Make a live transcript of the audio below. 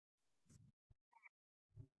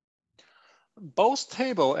Both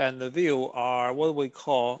table and the view are what we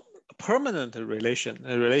call permanent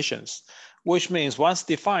relations, which means once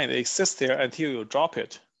defined, it exists there until you drop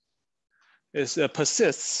it. It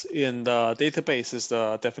persists in the database is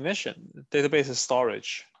the definition, database is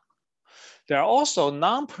storage. There are also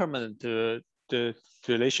non-permanent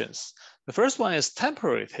relations. The first one is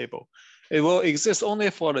temporary table. It will exist only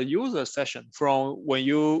for the user session from when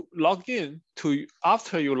you log in to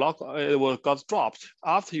after you log, it will got dropped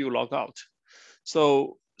after you log out.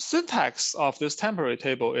 So syntax of this temporary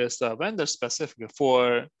table is vendor specific.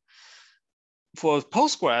 For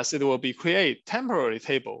Postgres, it will be create temporary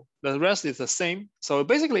table. The rest is the same. So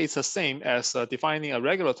basically it's the same as defining a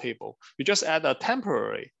regular table. You just add a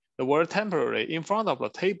temporary, the word temporary in front of the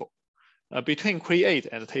table between create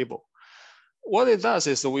and the table. What it does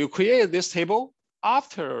is we create this table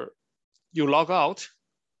after you log out,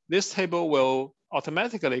 this table will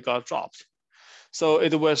automatically got dropped. So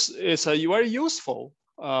it's very useful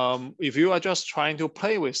if you are just trying to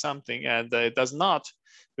play with something and it does not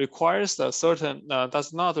requires a certain,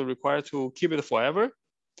 does not require to keep it forever.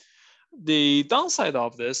 The downside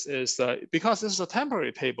of this is because this is a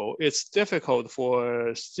temporary table, it's difficult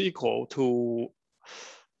for SQL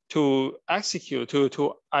to execute,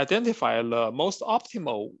 to identify the most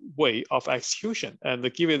optimal way of execution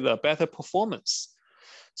and give it a better performance.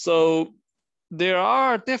 So there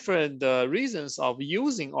are different reasons of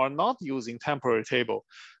using or not using temporary table.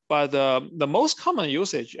 But the most common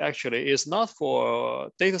usage actually is not for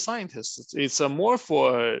data scientists. It's more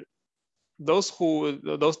for those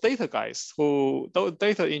data guys, those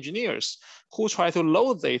data engineers who try to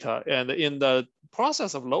load data, and in the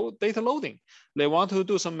process of data loading, they want to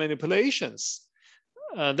do some manipulations.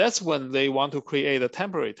 That's when they want to create a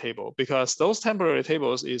temporary table, because those temporary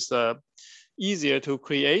tables is easier to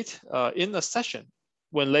create in a session.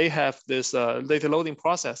 When they have this data loading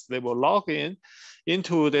process, they will log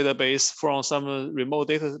into a database from some remote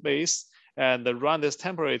database and run this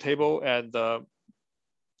temporary table and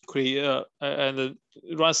create and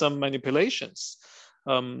run some manipulations.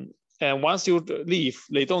 And once you leave,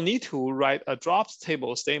 they don't need to write a dropped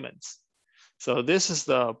table statement. So this is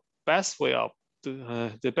the best way of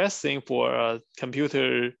the best thing for a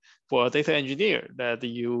computer, for a data engineer, that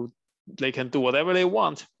they can do whatever they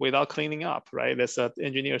want without cleaning up, right? That's an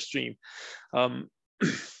engineer's dream.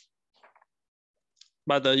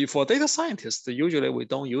 But for data scientists, usually we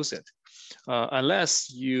don't use it unless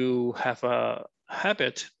you have a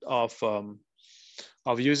habit of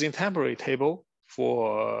using temporary table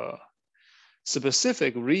for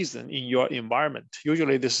specific reason in your environment.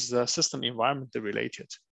 Usually this is a system environment related.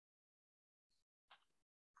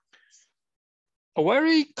 A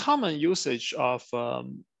very common usage of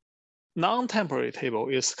non-temporary table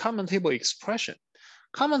is common table expression.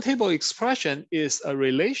 Common table expression is a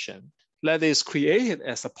relation that is created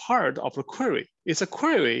as a part of a query. It's a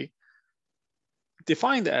query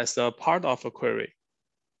defined as a part of a query,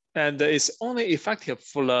 and it's only effective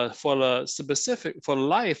for the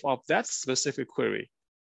life of that specific query.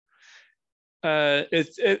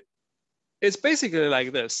 It's basically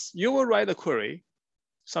like this. You will write a query,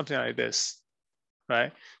 something like this,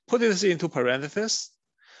 right? Put this into parentheses.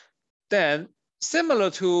 Then,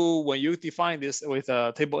 similar to when you define this with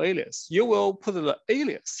a table alias, you will put the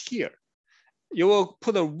alias here. You will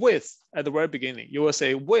put a width at the very beginning. You will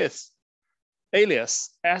say width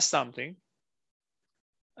alias as something,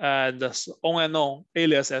 and on and on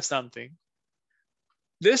alias as something.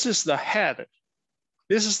 This is the header.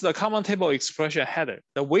 This is the common table expression header,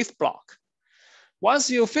 the width block. Once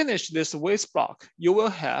you finish this width block, you will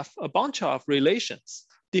have a bunch of relations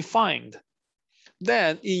defined.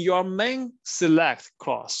 Then in your main select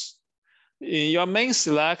clause, in your main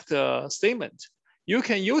select statement, you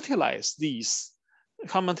can utilize these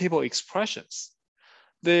common table expressions.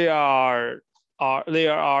 There are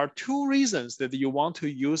two reasons that you want to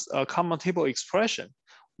use a common table expression.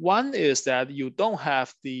 One is that you don't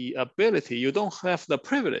have the ability, you don't have the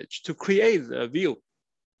privilege to create a view.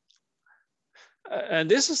 And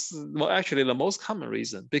this is actually the most common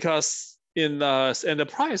reason, because in the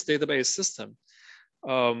enterprise database system,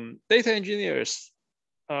 data engineers,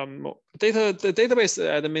 the database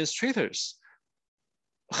administrators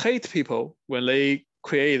hate people when they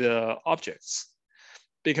create objects.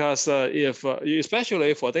 Because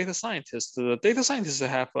especially for data scientists, the data scientists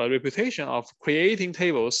have a reputation of creating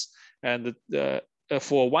tables and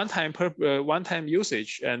for one-time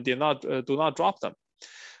usage, and do not drop them.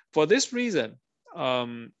 For this reason, a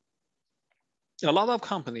lot of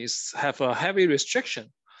companies have a heavy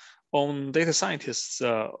restriction on data scientists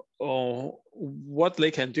on what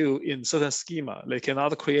they can do in certain schema. They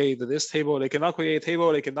cannot create this table, they cannot create a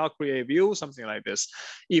table, they cannot create a view, something like this.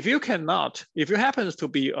 If you happen to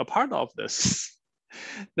be a part of this,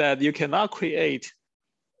 that you cannot create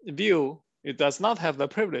view, it does not have the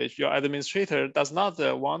privilege, your administrator does not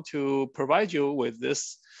want to provide you with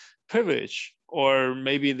this privilege, or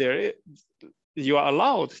maybe you are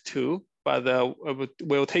allowed to, but it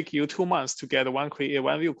will take you 2 months to get one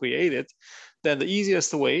view created, then the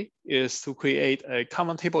easiest way is to create a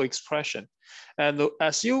common table expression. And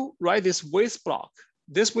as you write this with block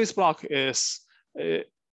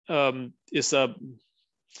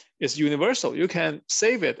is universal. You can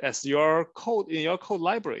save it as your code in your code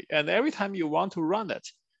library. And every time you want to run it,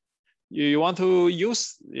 you want to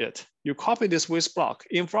use it, you copy this with block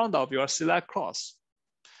in front of your select clause.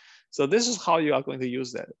 So this is how you are going to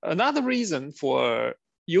use that. Another reason for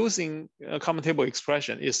using a common table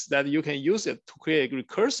expression is that you can use it to create a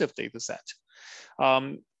recursive data set.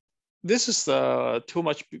 This is too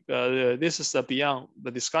much. This is beyond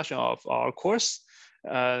the discussion of our course.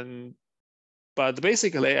 But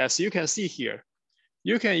basically, as you can see here,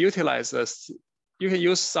 you can utilize this. You can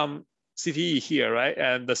use some CTE here, right?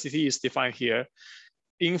 And the CTE is defined here.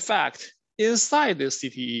 In fact, inside this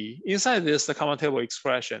CTE, inside this common table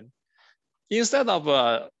expression, instead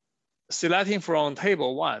of selecting from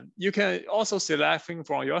table 1, you can also select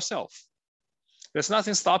from yourself. There's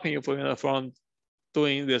nothing stopping you from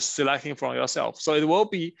doing this selecting from yourself. So it will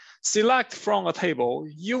be select from a table,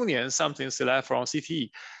 union something, select from CTE.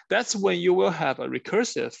 That's when you will have a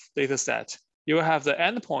recursive data set. You will have the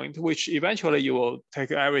endpoint, which eventually you will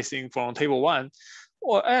take everything from table 1,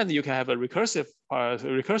 and you can have a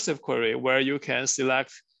recursive query where you can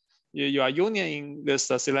select, you are unioning this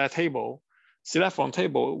select from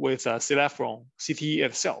table with select from CTE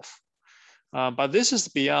itself. But this is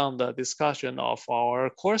beyond the discussion of our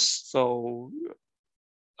course. So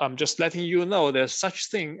I'm just letting you know there's such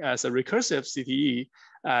thing as a recursive CTE,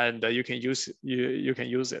 and you can use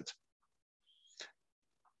it.